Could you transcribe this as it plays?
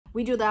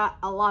We do that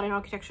a lot in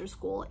architecture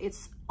school.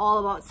 It's all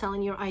about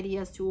selling your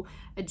ideas to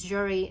a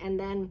jury and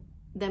then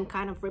them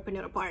kind of ripping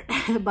it apart.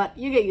 But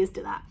you get used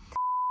to that.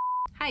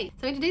 Hi,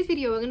 so in today's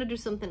video, we're going to do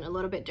something a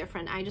little bit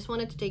different. I just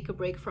wanted to take a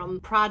break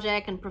from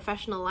project and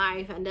professional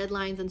life and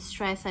deadlines and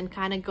stress and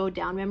kind of go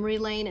down memory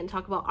lane and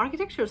talk about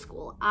architecture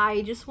school.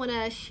 I just want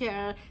to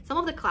share some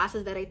of the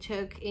classes that I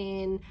took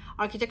in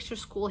architecture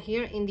school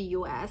here in the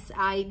US.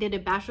 I did a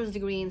bachelor's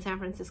degree in San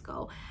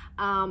Francisco,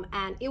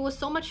 and it was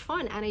so much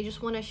fun, and I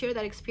just want to share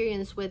that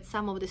experience with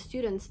some of the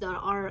students that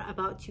are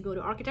about to go to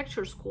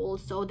architecture school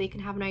so they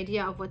can have an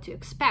idea of what to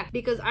expect.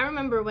 Because I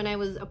remember when I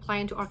was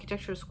applying to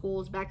architecture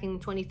schools back in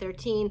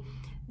 2013,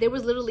 there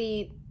was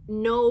literally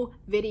no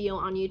video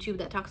on YouTube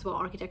that talks about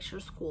architecture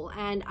school,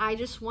 and I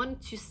just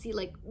want to see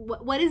like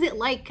what is it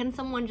like. Can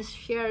someone just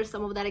share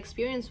some of that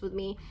experience with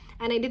me?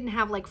 And I didn't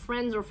have like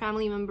friends or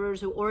family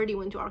members who already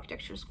went to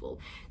architecture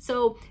school.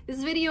 So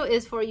this video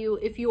is for you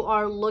if you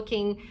are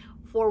looking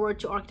forward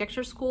to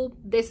architecture school.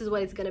 This is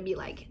what it's gonna be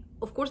like.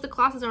 Of course, the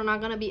classes are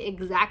not gonna be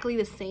exactly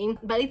the same,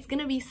 but it's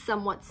gonna be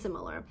somewhat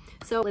similar.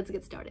 So let's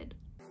get started.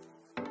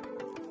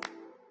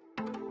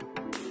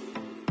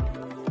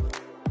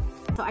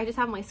 So I just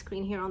have my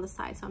screen here on the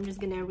side, so I'm just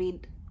gonna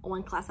read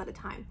one class at a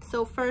time.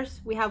 So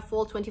first, we have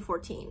fall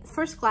 2014.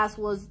 First class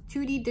was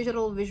 2D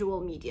digital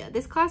visual media.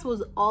 This class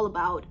was all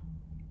about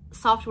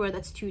software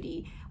that's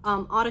 2D,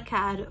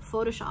 AutoCAD,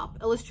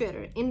 Photoshop,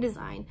 Illustrator,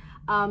 InDesign,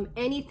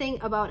 anything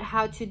about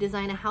how to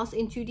design a house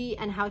in 2D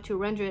and how to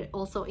render it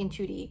also in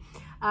 2D.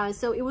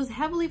 So it was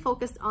heavily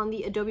focused on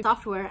the Adobe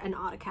software and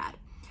AutoCAD.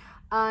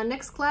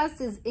 Next class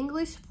is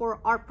English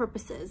for art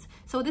purposes.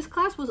 So this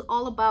class was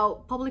all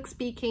about public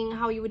speaking,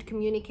 how you would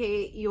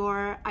communicate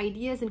your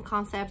ideas and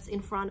concepts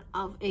in front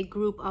of a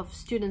group of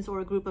students or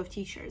a group of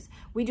teachers.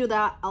 We do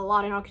that a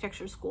lot in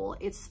architecture school.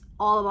 It's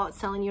all about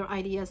selling your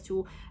ideas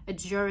to a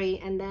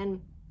jury and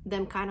then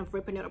them kind of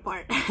ripping it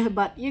apart.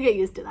 But you get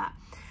used to that.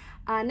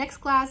 Next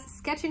class,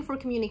 sketching for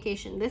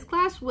communication. This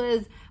class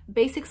was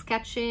basic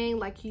sketching,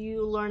 like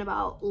you learn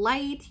about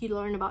light, you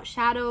learn about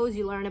shadows,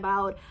 you learn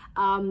about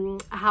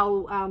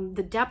how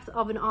the depth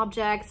of an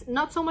object,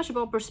 not so much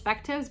about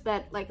perspectives,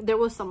 but like there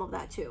was some of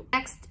that too.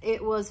 Next,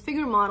 it was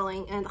figure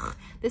modeling, and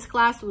this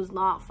class was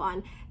not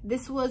fun.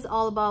 This was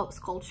all about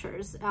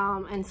sculptures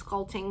and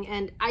sculpting,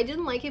 and I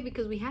didn't like it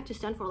because we had to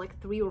stand for like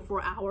 3 or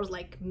 4 hours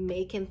like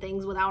making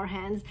things with our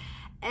hands.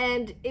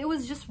 And it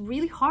was just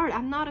really hard.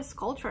 I'm not a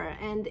sculptor,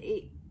 and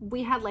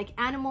we had like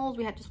animals,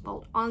 we had to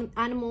sculpt on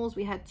animals,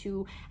 we had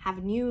to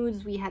have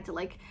nudes, we had to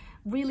like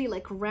really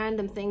like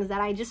random things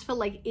that I just felt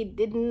like it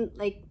didn't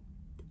like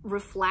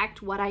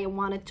reflect what I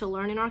wanted to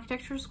learn in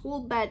architecture school.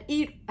 But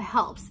it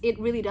helps, it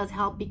really does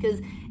help, because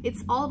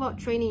it's all about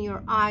training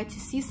your eye to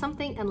see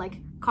something and like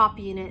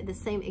copying it the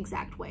same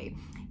exact way.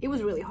 It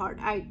was really hard.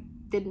 I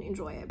didn't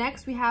enjoy it.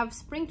 Next, we have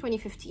spring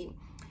 2015.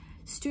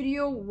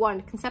 Studio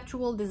 1,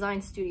 Conceptual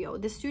Design Studio.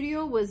 This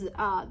studio was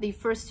the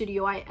first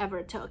studio I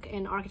ever took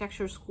in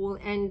architecture school,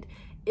 and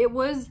it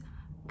was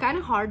kind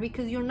of hard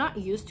because you're not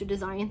used to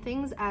designing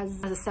things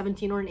as a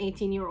 17 or an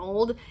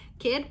 18-year-old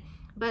kid.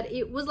 But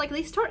it was like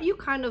they start you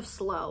kind of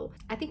slow.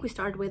 I think we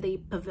started with a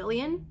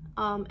pavilion,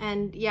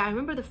 and yeah, I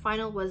remember the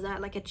final was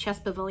at like a chess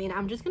pavilion.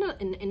 I'm just gonna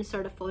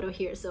insert a photo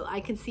here so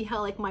I can see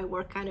how like my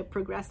work kind of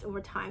progressed over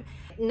time.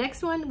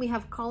 Next one, we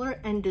have color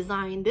and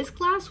design. This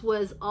class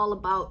was all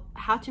about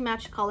how to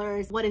match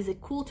colors. What is a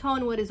cool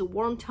tone? What is a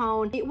warm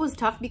tone? It was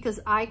tough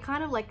because I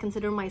kind of like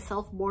consider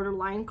myself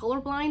borderline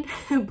colorblind,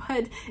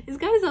 but it's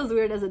kind of sounds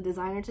weird as a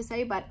designer to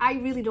say, but I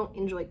really don't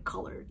enjoy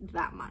color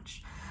that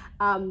much.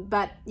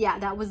 But yeah,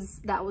 that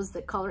was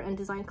the color and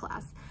design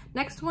class.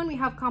 Next one, we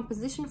have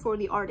composition for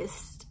the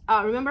artist.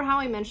 Remember how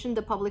I mentioned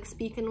the public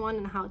speaking one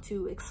and how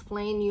to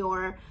explain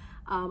your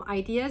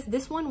ideas?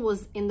 This one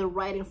was in the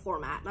writing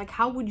format. Like,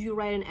 how would you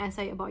write an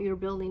essay about your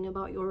building,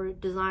 about your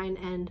design,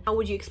 and how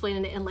would you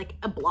explain it in like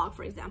a blog,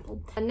 for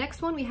example? The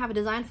next one, we have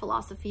design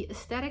philosophy,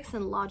 aesthetics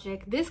and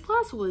logic. This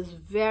class was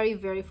very,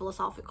 very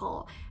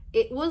philosophical.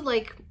 It was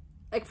like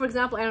for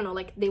example, I don't know,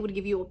 like they would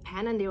give you a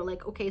pen and they were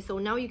like, okay, so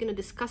now you're gonna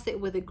discuss it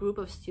with a group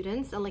of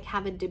students and like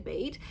have a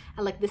debate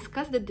and like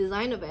discuss the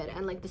design of it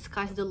and like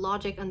discuss the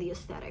logic and the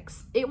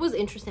aesthetics. It was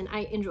interesting.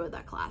 I enjoyed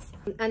that class.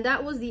 And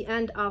that was the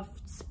end of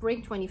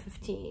spring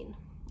 2015.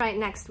 Right,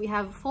 next we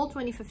have fall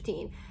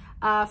 2015.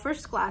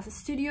 First class,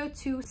 Studio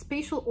 2,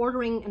 Spatial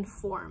Ordering and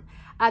Form.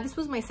 This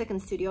was my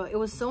second studio. It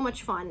was so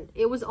much fun.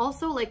 It was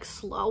also like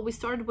slow. We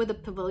started with a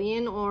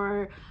pavilion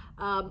or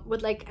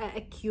with like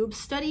a cube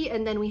study,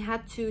 and then we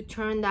had to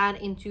turn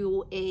that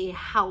into a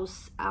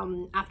house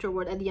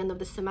afterward at the end of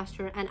the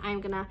semester, and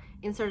I'm gonna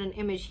insert an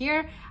image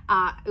here.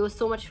 It was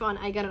so much fun.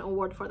 I got an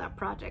award for that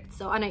project.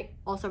 So, and I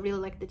also really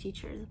like the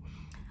teachers.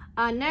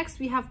 Next,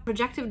 we have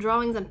projective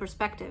drawings and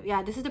perspective.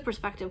 Yeah, this is the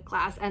perspective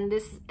class, and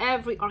this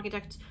every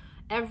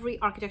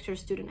architecture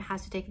student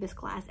has to take this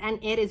class,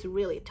 and it is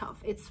really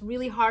tough. It's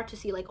really hard to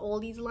see like all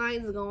these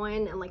lines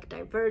going and like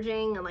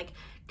diverging and like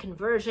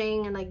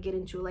converging and like get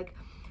into like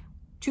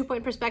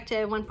 2-point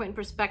perspective, 1-point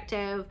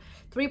perspective,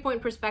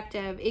 3-point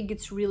perspective. It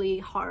gets really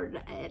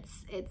hard.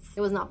 It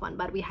was not fun,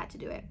 but we had to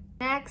do it.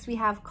 Next, we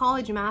have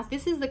college math.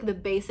 This is like the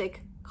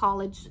basic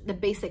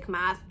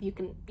math you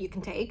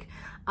can take,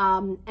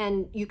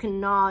 and you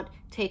cannot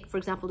take, for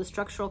example, the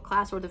structural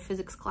class or the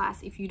physics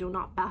class if you do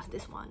not pass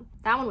this one.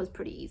 That one was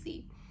pretty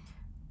easy.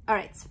 All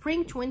right,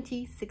 spring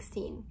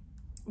 2016.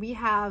 We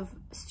have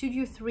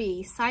Studio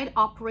 3, Site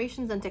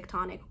Operations and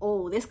Tectonic.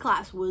 Oh, this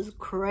class was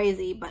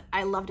crazy, but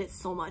I loved it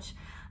so much.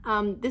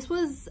 This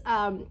was,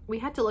 we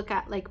had to look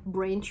at like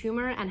brain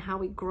tumor and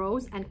how it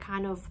grows and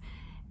kind of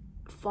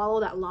follow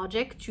that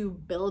logic to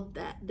build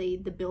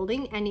the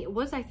building. And it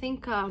was, I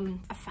think, a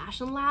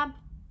fashion lab,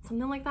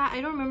 something like that. I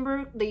don't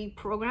remember the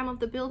program of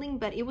the building,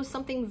 but it was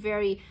something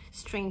very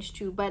strange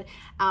too. But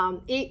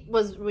it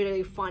was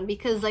really fun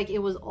because like it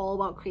was all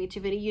about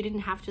creativity. You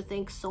didn't have to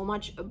think so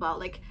much about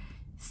like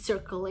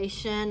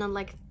circulation and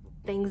like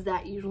things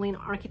that usually an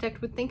architect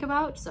would think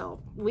about.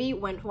 So we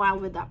went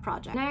wild with that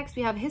project. Next,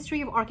 we have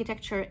History of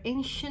Architecture,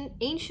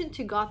 Ancient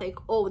to Gothic.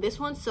 Oh, this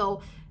one.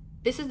 So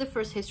this is the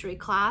first history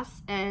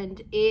class,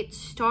 and it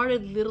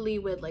started literally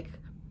with like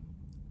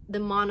the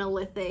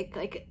monolithic,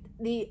 like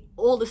the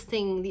oldest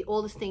thing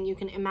you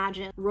can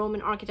imagine,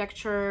 Roman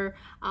architecture,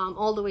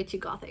 all the way to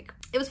Gothic.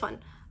 It was fun.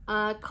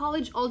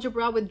 College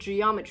algebra with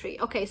geometry.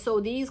 Okay, so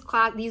these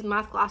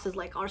math classes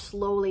like are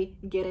slowly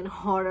getting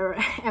harder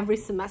every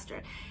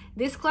semester.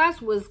 This class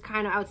was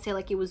kind of, I would say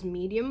like it was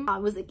medium.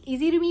 It was like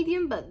easy to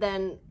medium, but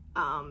then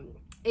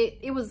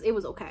it was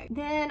okay.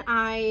 Then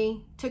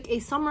I took a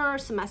summer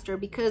semester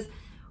because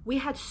we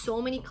had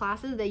so many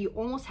classes that you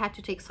almost had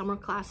to take summer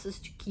classes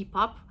to keep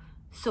up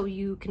so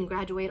you can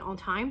graduate on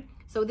time.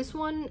 So this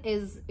one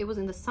it was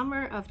in the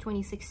summer of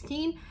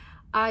 2016.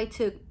 I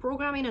took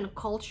programming and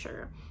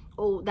culture.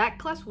 Oh, that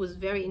class was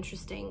very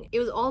interesting. It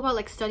was all about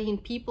like studying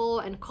people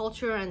and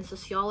culture and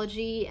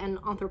sociology and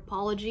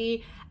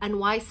anthropology and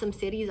why some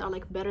cities are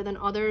like better than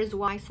others,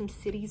 why some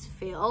cities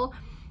fail,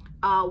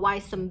 why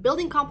some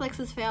building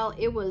complexes fail.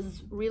 It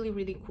was really,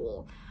 really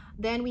cool.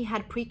 Then we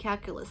had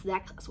pre-calculus.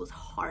 That class was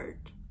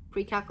hard.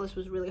 Pre-calculus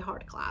was really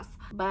hard class,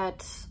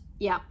 but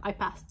yeah, I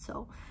passed.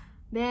 So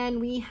then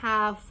we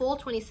have fall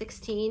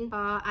 2016.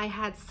 I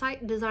had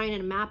site design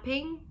and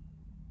mapping.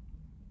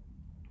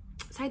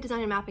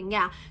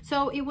 Yeah,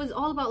 so it was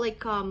all about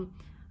like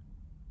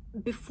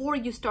before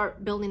you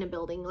start building a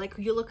building, like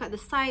you look at the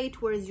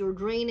site, where is your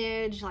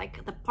drainage,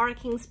 like the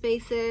parking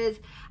spaces,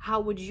 how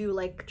would you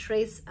like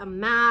trace a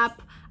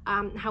map,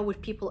 how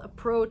would people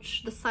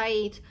approach the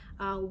site,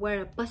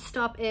 where a bus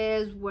stop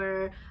is,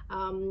 where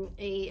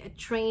a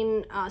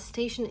train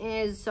station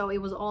is. So it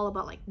was all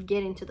about like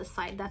getting to the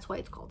site. That's why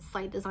it's called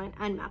site design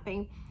and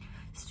mapping.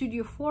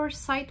 Studio 4,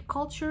 site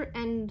culture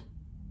and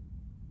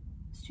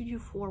Studio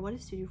 4. What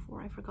is Studio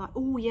 4? I forgot.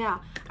 Oh yeah,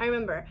 I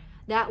remember.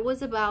 That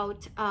was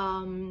about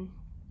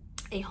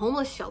a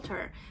homeless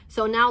shelter.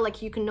 So now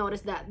like you can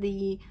notice that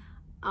the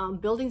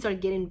buildings are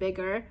getting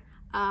bigger.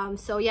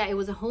 So yeah, it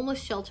was a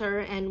homeless shelter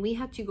and we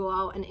had to go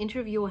out and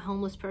interview a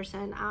homeless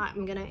person.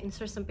 I'm gonna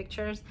insert some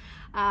pictures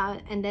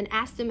and then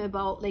ask them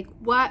about like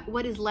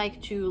what is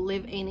like to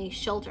live in a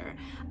shelter.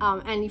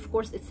 And of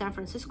course it's San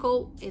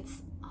Francisco.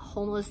 It's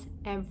homeless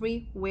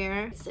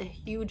everywhere. It's a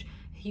huge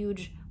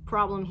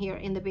problem here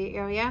in the Bay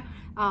Area.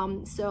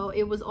 So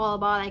it was all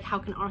about like how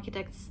can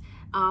architects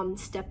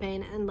step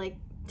in and like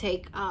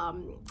take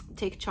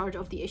charge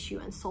of the issue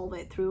and solve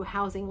it through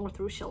housing or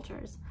through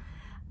shelters.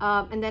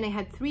 And then I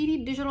had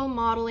 3D digital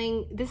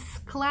modeling. This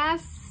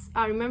class,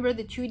 I remember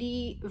the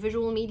 2D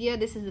visual media.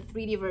 This is the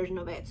 3D version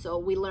of it. So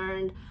we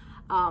learned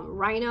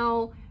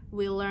Rhino,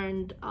 we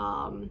learned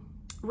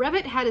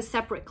Revit had a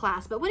separate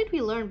class, but what did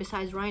we learn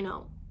besides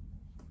Rhino?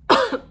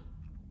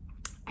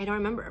 I don't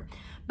remember,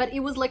 but it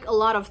was like a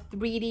lot of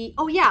 3D.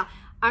 Oh yeah,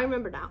 I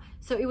remember now.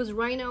 So it was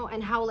Rhino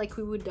and how like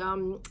we would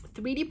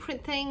 3D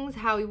print things,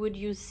 how we would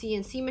use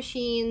CNC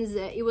machines.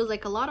 It was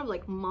like a lot of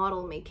like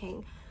model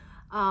making.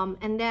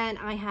 And then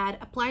I had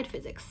applied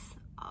physics.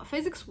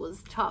 Physics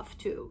was tough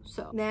too.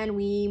 So then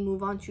we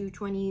move on to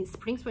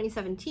spring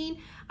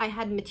 2017. I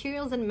had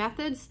materials and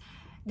methods.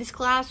 This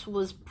class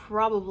was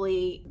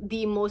probably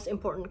the most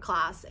important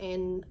class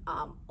in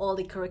all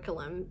the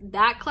curriculum.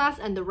 That class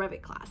and the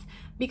Revit class,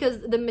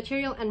 because the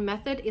material and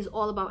method is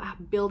all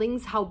about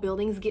buildings, how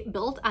buildings get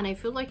built. And I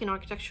feel like in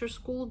architecture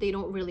school, they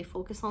don't really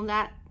focus on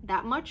that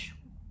much,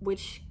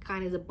 which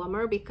kind of is a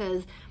bummer,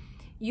 because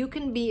you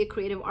can be a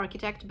creative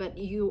architect, but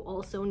you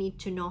also need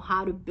to know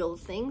how to build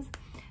things.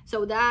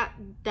 So that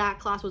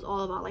class was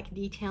all about like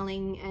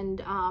detailing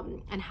and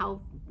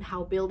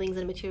how buildings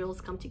and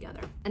materials come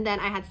together. And then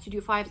I had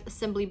Studio 5,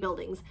 assembly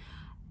buildings.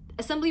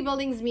 Assembly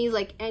buildings means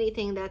like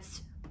anything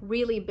that's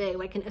really big,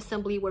 like an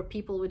assembly where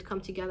people would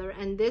come together.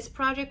 And this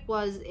project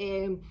was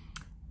a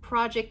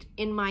project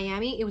in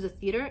Miami. It was a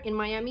theater in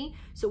Miami.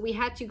 So we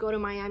had to go to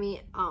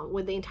Miami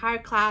with the entire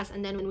class.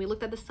 And then when we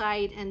looked at the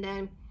site and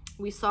then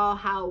we saw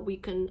how we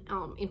can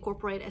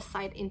incorporate a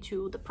site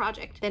into the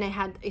project. Then I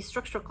had a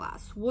structure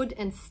class, wood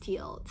and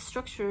steel. The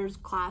structures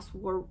class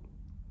were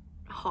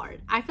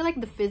hard. I feel like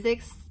the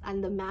physics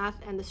and the math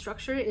and the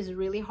structure is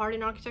really hard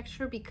in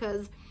architecture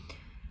because,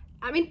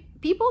 I mean,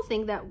 people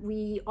think that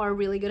we are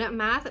really good at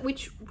math,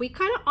 which we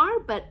kind of are,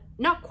 but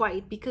not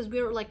quite, because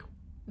we're like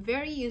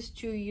very used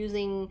to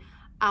using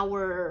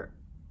our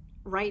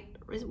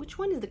which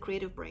one is the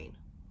creative brain?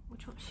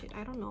 Which one? Shit,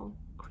 I don't know.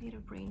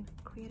 Creative brain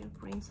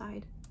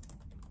side.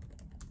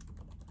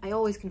 I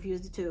always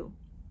confuse the two.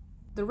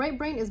 The right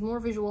brain is more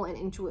visual and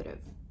intuitive.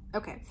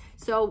 Okay,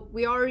 so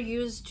we are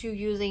used to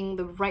using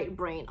the right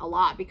brain a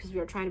lot because we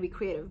are trying to be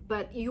creative,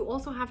 but you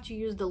also have to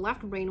use the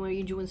left brain where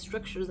you're doing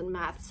structures and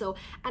math. So,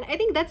 and I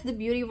think that's the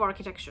beauty of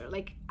architecture.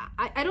 Like,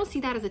 I don't see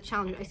that as a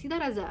challenge. I see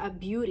that as a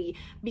beauty,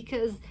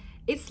 because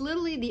it's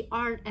literally the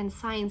art and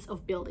science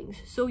of buildings.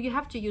 So you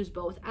have to use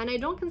both. And I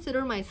don't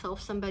consider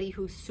myself somebody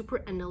who's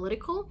super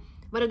analytical,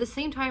 but at the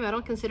same time, I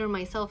don't consider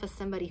myself as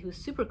somebody who's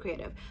super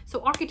creative.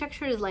 So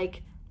architecture is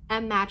like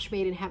a match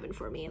made in heaven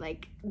for me.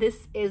 Like,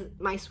 this is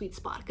my sweet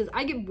spot, because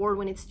I get bored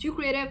when it's too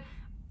creative,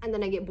 and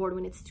then I get bored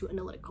when it's too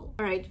analytical.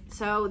 All right,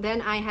 so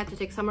then I had to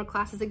take summer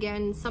classes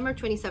again. Summer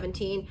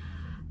 2017,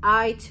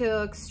 I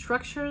took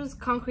structures,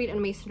 concrete,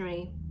 and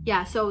masonry.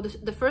 Yeah, so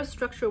the first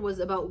structure was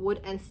about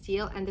wood and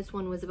steel, and this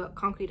one was about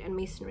concrete and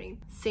masonry.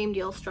 Same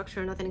deal,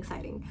 structure, nothing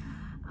exciting.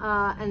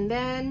 And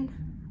then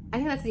I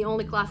think that's the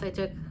only class I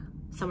took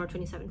summer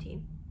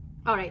 2017.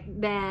 All right,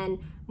 then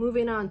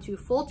moving on to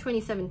fall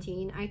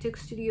 2017, I took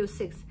Studio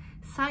 6,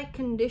 Site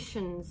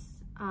Conditions.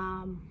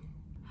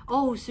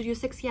 Oh, Studio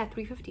 6, yeah,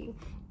 350.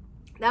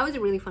 That was a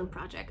really fun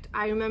project.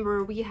 I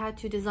remember we had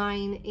to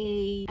design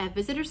a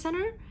visitor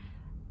center,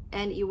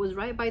 and it was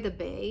right by the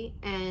bay,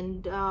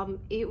 and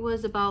it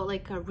was about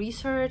like a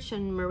research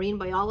and marine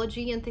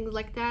biology and things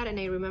like that. And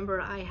I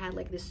remember I had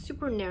like this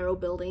super narrow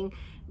building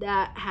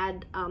that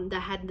had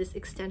this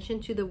extension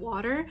to the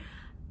water,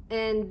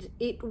 and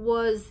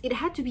it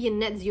had to be a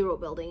net zero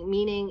building,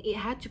 meaning it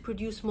had to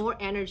produce more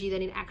energy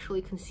than it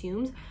actually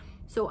consumes.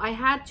 So I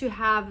had to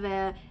have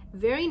it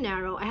very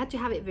narrow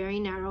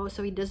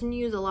so it doesn't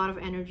use a lot of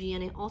energy,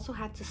 and it also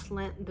had to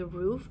slant the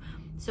roof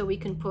so we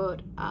can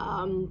put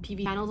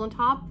PV panels on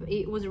top.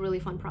 It was a really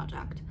fun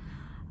project.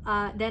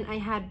 Then I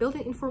had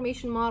building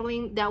information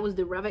modeling. That was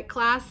the Revit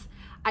class.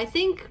 I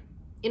think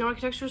in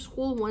architecture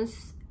school,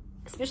 once,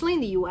 especially in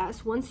the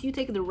US, once you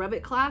take the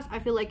Revit class, I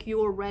feel like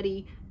you're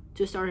ready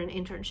to start an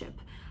internship,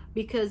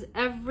 because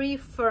every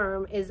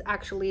firm is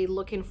actually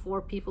looking for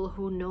people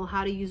who know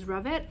how to use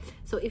Revit.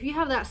 So if you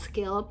have that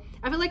skill,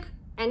 I feel like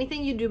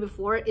anything you do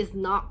before is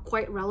not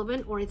quite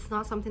relevant, or it's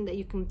not something that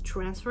you can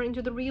transfer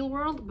into the real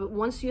world. But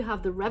once you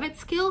have the Revit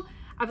skill,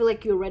 I feel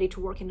like you're ready to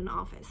work in an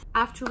office.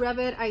 After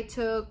Revit, I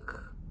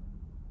took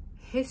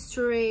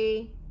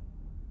history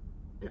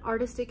and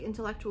artistic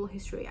intellectual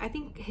history. I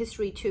think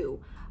history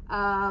too.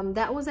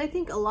 That was, I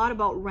think, a lot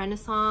about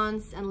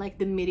Renaissance and like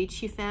the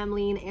Medici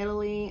family in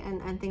Italy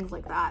and things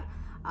like that.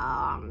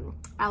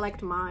 I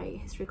liked my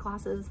history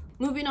classes.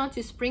 Moving on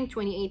to spring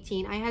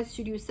 2018, I had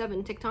Studio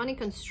 7, Tectonic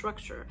and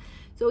Structure.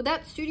 So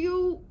that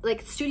studio,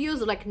 like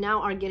studios like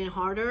now are getting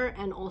harder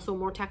and also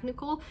more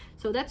technical.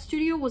 So that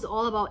studio was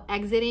all about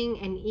exiting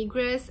and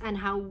egress, and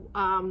how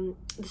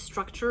the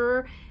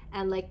structure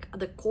and like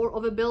the core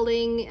of a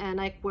building, and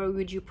like where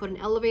would you put an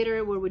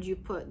elevator, where would you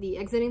put the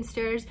exiting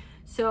stairs.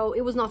 So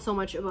it was not so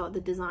much about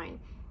the design.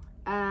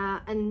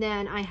 And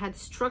then I had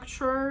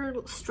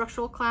structural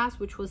class,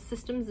 which was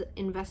systems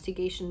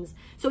investigations.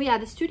 So yeah,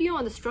 the studio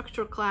and the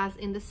structural class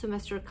in this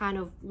semester kind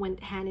of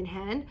went hand in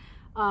hand.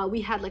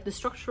 We had like the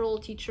structural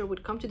teacher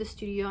would come to the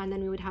studio, and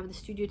then we would have the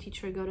studio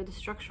teacher go to the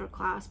structural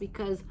class,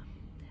 because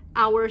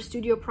our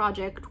studio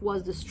project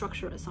was the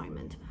structure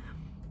assignment.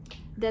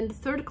 Then the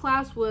third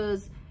class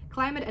was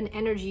climate and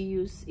energy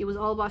use. It was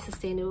all about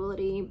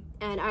sustainability,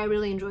 and I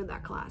really enjoyed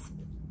that class.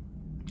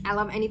 I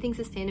love anything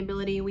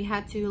sustainability. We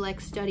had to like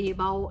study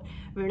about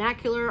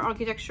vernacular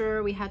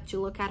architecture. We had to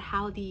look at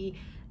how the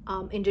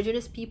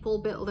indigenous people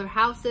built their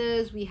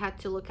houses. We had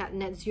to look at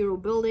net zero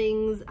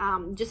buildings,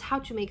 just how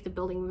to make the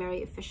building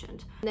very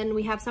efficient. And then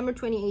we have summer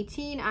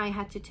 2018, I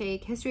had to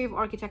take history of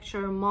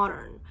architecture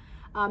modern.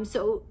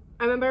 So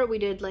I remember we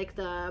did like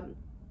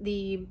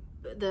the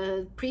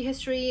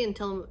prehistory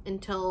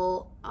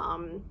until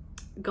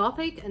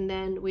Gothic, and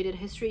then we did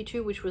history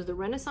too, which was the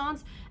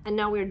Renaissance, and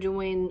now we're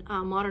doing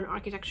modern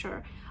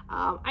architecture.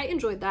 I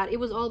enjoyed that. It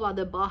was all about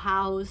the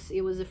Bauhaus.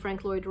 It was the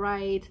Frank Lloyd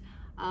Wright,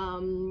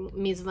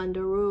 Mies van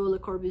der Rohe, Le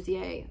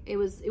Corbusier. It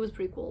was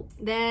pretty cool.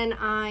 Then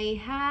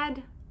I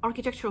had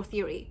architectural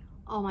theory.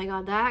 Oh my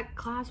god, that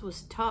class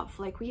was tough.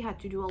 Like, we had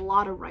to do a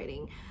lot of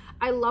writing.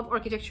 I love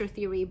architecture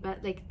theory,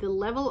 but like the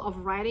level of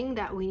writing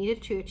that we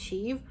needed to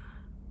achieve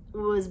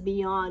was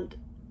beyond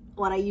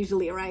what I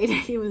usually write.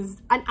 It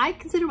was, and I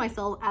consider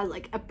myself as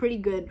like a pretty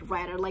good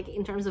writer, like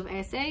in terms of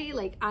essay,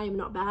 like I am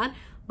not bad,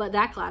 but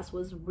that class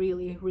was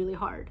really, really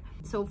hard.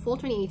 So fall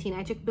 2018,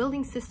 I took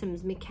building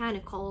systems,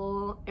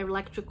 mechanical,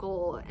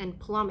 electrical, and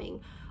plumbing.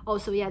 Oh,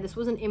 so yeah, this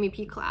was an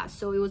MEP class.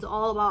 So it was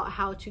all about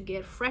how to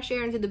get fresh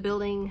air into the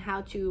building,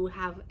 how to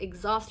have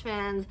exhaust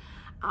fans,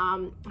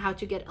 how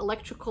to get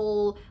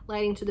electrical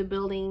lighting to the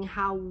building,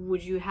 how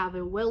would you have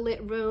a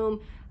well-lit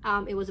room.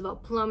 It was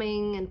about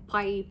plumbing and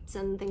pipes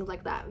and things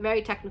like that.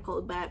 Very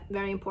technical, but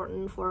very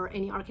important for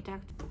any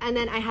architect. And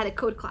then I had a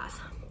code class.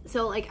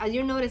 So like, as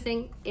you're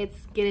noticing,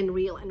 it's getting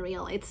real and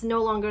real. It's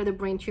no longer the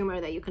brain tumor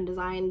that you can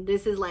design.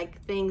 This is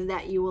like things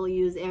that you will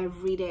use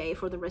every day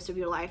for the rest of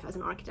your life as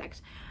an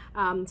architect.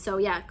 So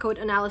yeah, code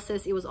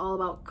analysis, it was all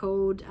about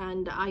code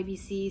and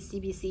IBC,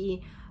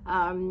 CBC,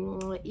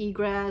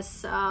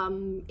 egress,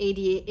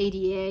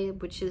 ADA,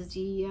 which is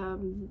the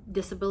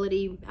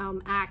Disability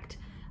Act,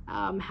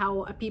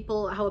 how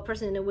a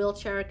person in a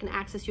wheelchair can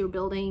access your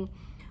building,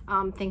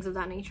 things of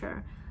that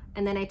nature.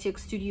 And then I took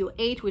Studio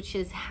 8, which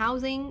is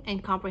housing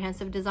and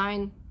comprehensive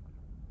design.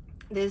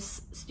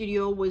 This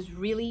studio was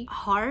really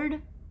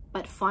hard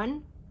but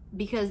fun,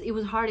 because it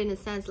was hard in a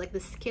sense, like the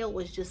scale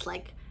was just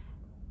like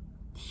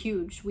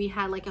huge. We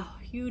had like a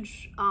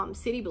huge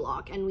city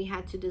block, and we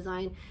had to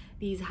design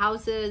these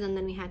houses, and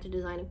then we had to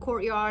design a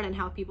courtyard and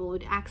how people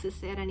would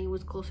access it, and it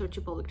was closer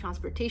to public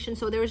transportation.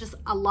 So there was just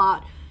a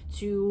lot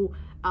to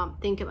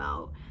think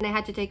about. And I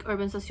had to take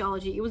urban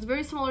sociology. It was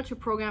very similar to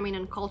programming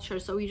and culture,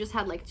 so we just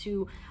had like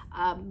to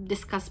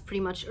discuss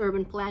pretty much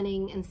urban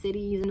planning and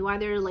cities, and why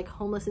they're like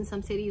homeless in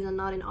some cities and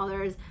not in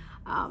others,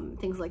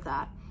 things like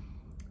that.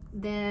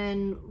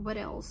 Then what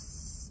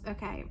else?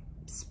 Okay,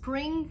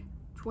 spring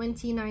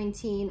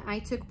 2019, I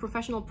took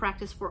professional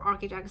practice for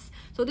architects.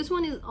 So this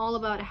one is all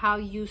about how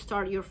you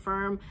start your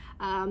firm,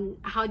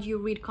 how do you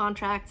read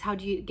contracts, how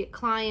do you get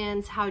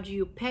clients, how do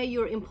you pay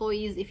your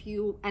employees if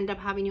you end up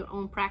having your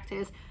own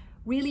practice.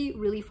 Really,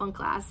 really fun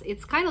class.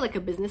 It's kind of like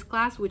a business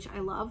class, which I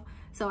love.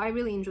 So I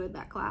really enjoyed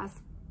that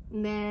class.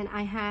 And then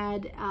I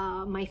had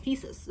my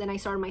thesis. Then I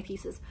started my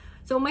thesis.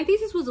 So my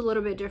thesis was a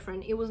little bit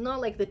different. It was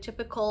not like the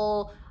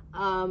typical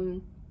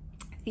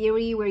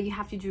theory where you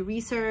have to do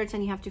research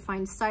and you have to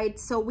find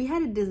sites. So we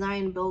had a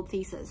design build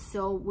thesis,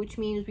 so which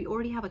means we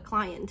already have a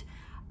client,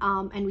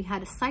 and we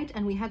had a site,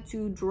 and we had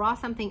to draw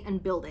something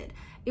and build it.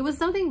 It was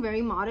something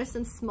very modest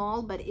and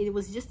small, but it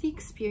was just the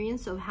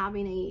experience of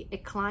having a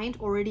client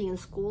already in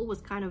school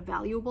was kind of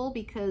valuable,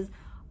 because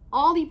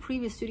all the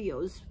previous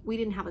studios, we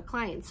didn't have a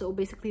client. So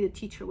basically the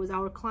teacher was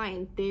our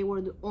client. They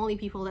were the only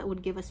people that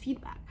would give us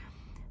feedback.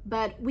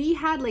 But we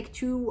had like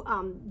two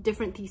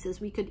different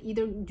theses. We could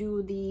either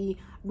do the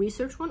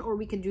research one, or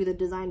we could do the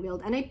design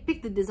build. And I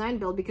picked the design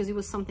build because it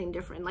was something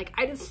different. Like,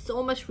 I did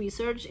so much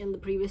research in the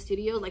previous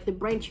studios, like the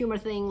brain tumor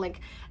thing, like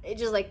it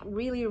just like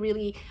really,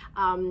 really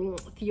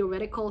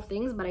theoretical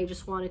things, but I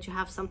just wanted to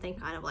have something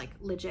kind of like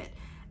legit.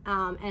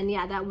 And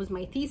yeah, that was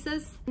my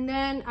thesis. And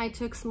then I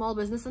took small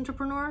business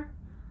entrepreneur.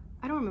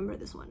 I don't remember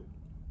this one.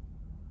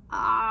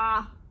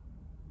 I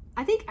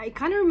think I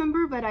kind of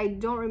remember, but I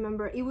don't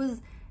remember. It was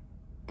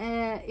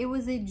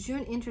a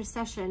June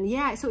intersession.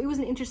 Yeah, so it was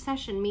an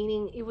intersession,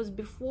 meaning it was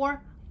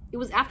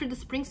after the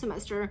spring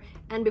semester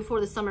and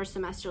before the summer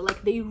semester.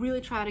 Like, they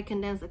really try to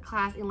condense the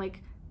class in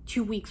like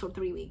 2 weeks or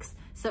 3 weeks.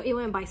 So it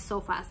went by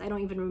so fast, I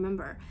don't even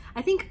remember.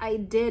 I think I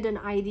did an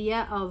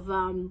idea of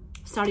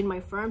starting my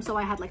firm, so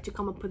I had like to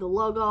come up with a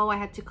logo, I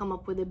had to come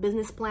up with a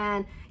business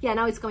plan. Yeah,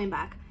 now it's coming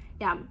back.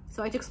 Yeah,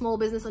 so I took small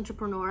business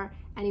entrepreneur,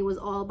 and it was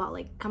all about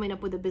like coming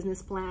up with a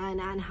business plan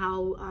and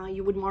how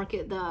you would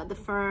market the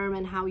firm,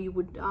 and how you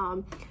would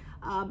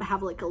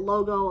have like a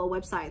logo, a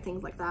website,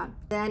 things like that.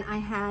 Then I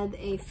had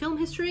a film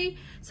history.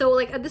 So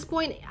like at this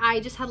point, I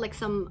just had like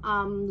some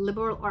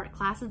liberal art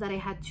classes that I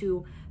had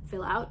to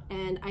fill out,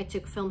 and I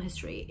took film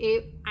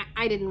history.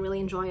 I didn't really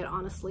enjoy it,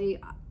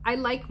 honestly. I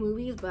like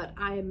movies, but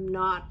I'm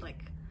not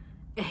like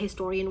a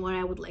historian where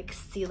I would like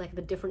see like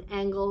the different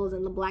angles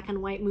and the black and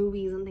white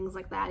movies and things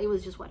like that. It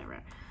was just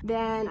whatever.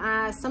 Then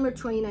summer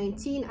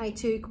 2019, I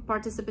took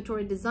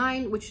participatory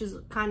design, which is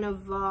kind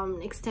of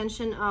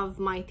extension of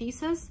my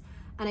thesis,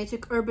 and I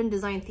took urban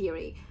design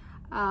theory.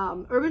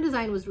 Urban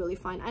design was really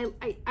fun.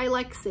 I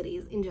like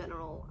cities in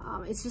general.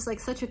 It's just like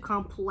such a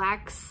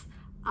complex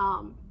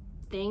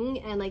thing,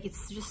 and like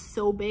it's just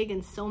so big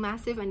and so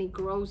massive, and it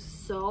grows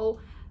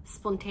so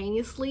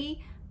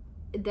spontaneously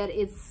that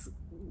it's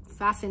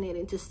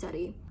fascinating to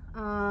study.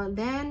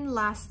 Then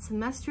last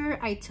semester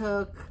I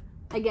took,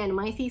 again,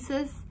 my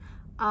thesis.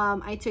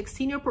 I took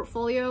senior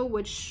portfolio,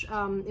 which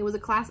it was a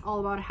class all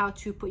about how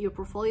to put your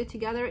portfolio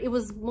together. It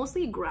was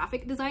mostly a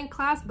graphic design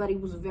class, but it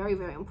was very,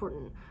 very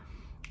important.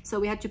 So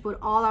we had to put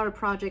all our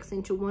projects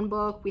into one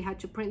book. We had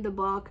to print the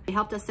book. They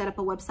helped us set up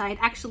a website.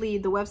 Actually,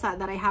 the website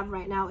that I have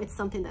right now, it's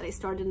something that I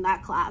started in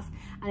that class,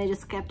 and I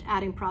just kept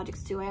adding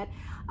projects to it.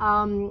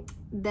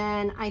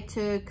 Then I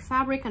took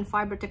fabric and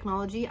fiber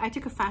technology. I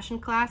took a fashion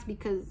class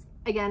because,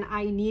 again,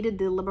 I needed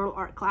the liberal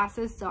art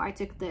classes, so I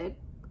took the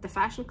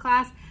fashion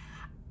class.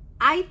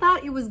 I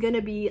thought it was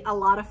gonna be a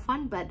lot of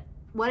fun, but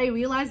what I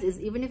realized is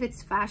even if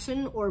it's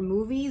fashion or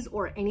movies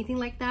or anything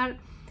like that,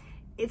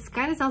 it's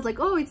kind of sounds like,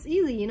 oh, it's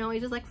easy, you know,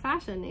 it's just like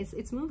fashion,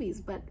 it's movies.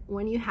 But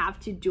when you have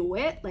to do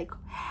it, like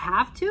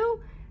have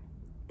to,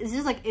 it's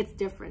just like, it's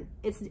different.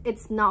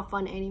 It's not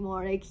fun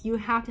anymore. Like, you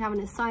have to have an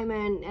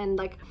assignment, and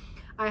like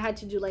I had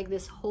to do like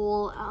this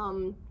whole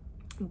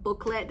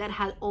booklet that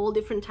had all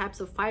different types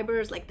of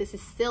fibers, like this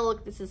is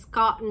silk, this is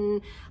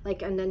cotton,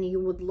 like, and then you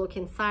would look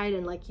inside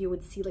and like you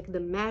would see like the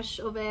mesh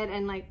of it,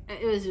 and like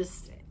it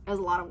was a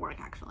lot of work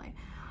actually.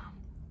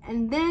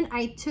 And then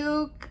I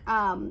took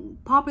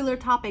popular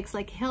topics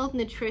like health,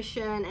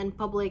 nutrition, and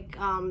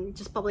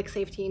just public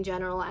safety in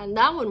general, and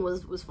that one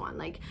was fun.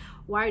 Like,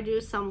 why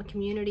do some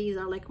communities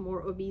are like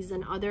more obese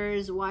than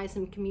others? Why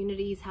some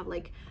communities have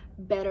like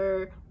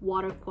better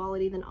water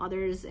quality than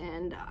others?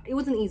 And it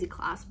was an easy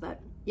class, but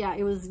yeah,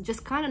 it was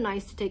just kind of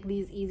nice to take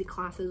these easy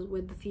classes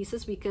with the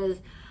thesis, because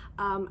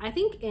I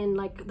think in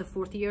like the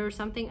 4th year or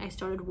something, I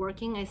started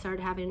working, I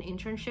started having an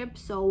internship,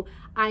 so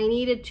I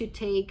needed to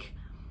take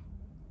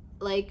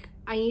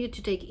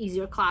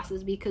easier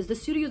classes because the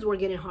studios were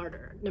getting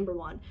harder, number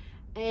one,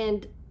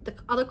 and the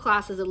other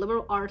classes, the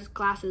liberal arts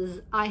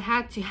classes, I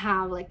had to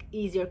have like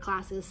easier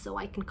classes so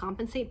I can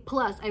compensate.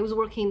 Plus I was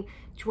working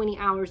 20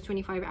 hours,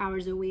 25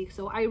 hours a week,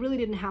 so I really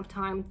didn't have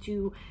time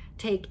to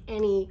take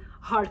any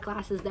hard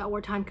classes that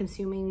were time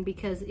consuming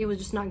because it was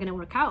just not going to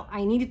work out.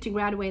 I needed to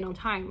graduate on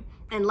time,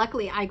 and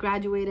luckily I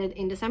graduated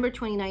in December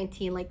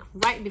 2019, like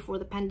right before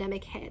the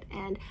pandemic hit,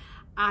 and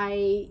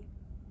I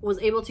was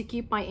able to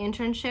keep my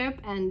internship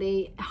and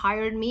they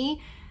hired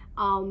me,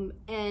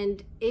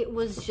 and it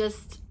was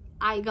just,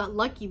 I got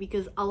lucky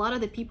because a lot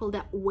of the people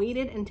that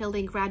waited until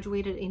they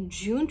graduated in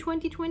June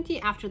 2020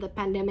 after the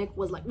pandemic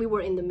was like, we were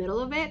in the middle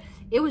of it,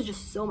 it was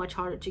just so much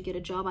harder to get a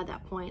job at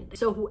that point.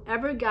 So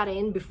whoever got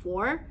in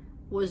before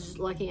was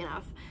lucky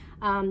enough.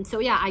 So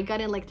yeah, I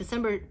got in like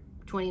December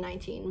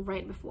 2019,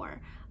 right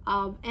before,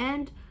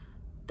 and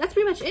that's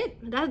pretty much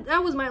it.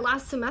 That was my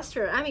last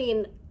semester. I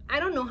mean, I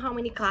don't know how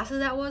many classes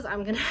that was,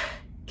 I'm gonna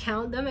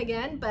count them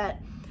again, but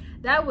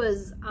that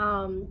was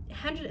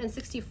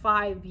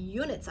 165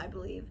 units, I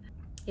believe.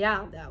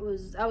 Yeah, that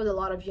was a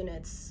lot of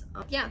units.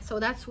 Yeah, so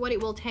that's what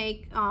it will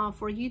take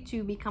for you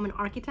to become an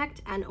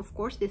architect. And of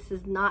course, this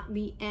is not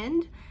the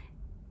end.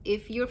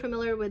 If you're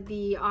familiar with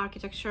the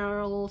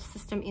architectural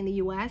system in the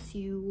US,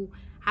 you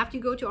have to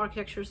go to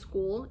architecture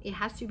school. It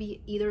has to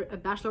be either a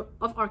Bachelor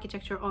of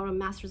Architecture or a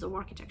Master's of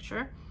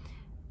Architecture.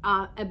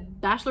 A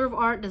Bachelor of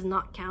Art does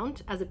not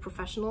count as a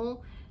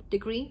professional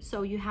degree,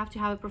 so you have to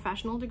have a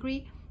professional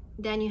degree.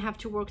 Then you have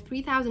to work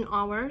 3,000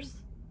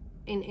 hours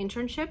in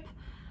internship,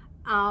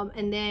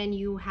 and then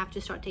you have to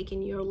start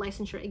taking your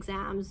licensure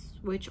exams,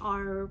 which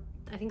are,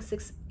 I think,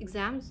 6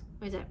 exams.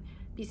 What is that?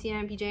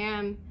 PCM,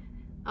 PJM,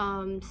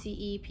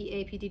 CE,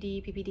 PA,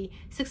 PDD, PPD,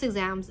 6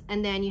 exams,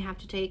 and then you have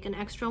to take an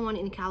extra one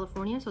in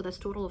California, so that's a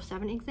total of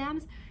 7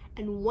 exams.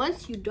 And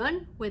once you're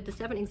done with the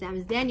 7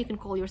 exams, then you can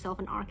call yourself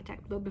an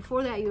architect. But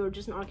before that, you're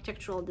just an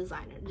architectural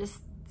designer. Just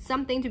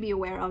something to be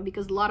aware of,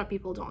 because a lot of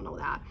people don't know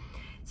that.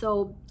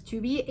 So to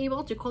be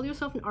able to call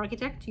yourself an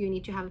architect, you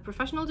need to have a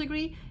professional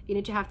degree, you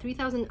need to have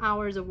 3,000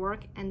 hours of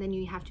work, and then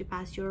you have to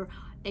pass your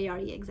ARE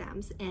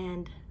exams.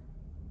 And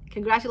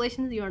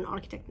congratulations, you're an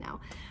architect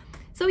now.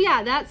 So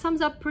yeah, that sums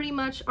up pretty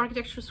much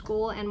architecture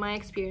school and my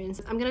experience.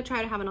 I'm gonna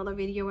try to have another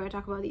video where I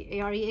talk about the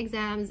ARE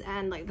exams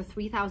and like the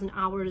 3,000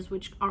 hours,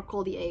 which are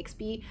called the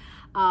AXP.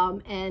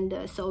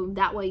 So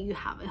that way you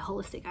have a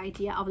holistic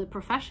idea of the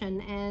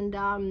profession. And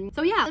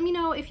so yeah, let me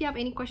know if you have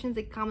any questions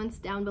and comments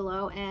down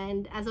below.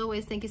 And as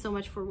always, thank you so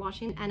much for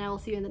watching, and I will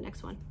see you in the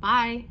next one.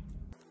 Bye.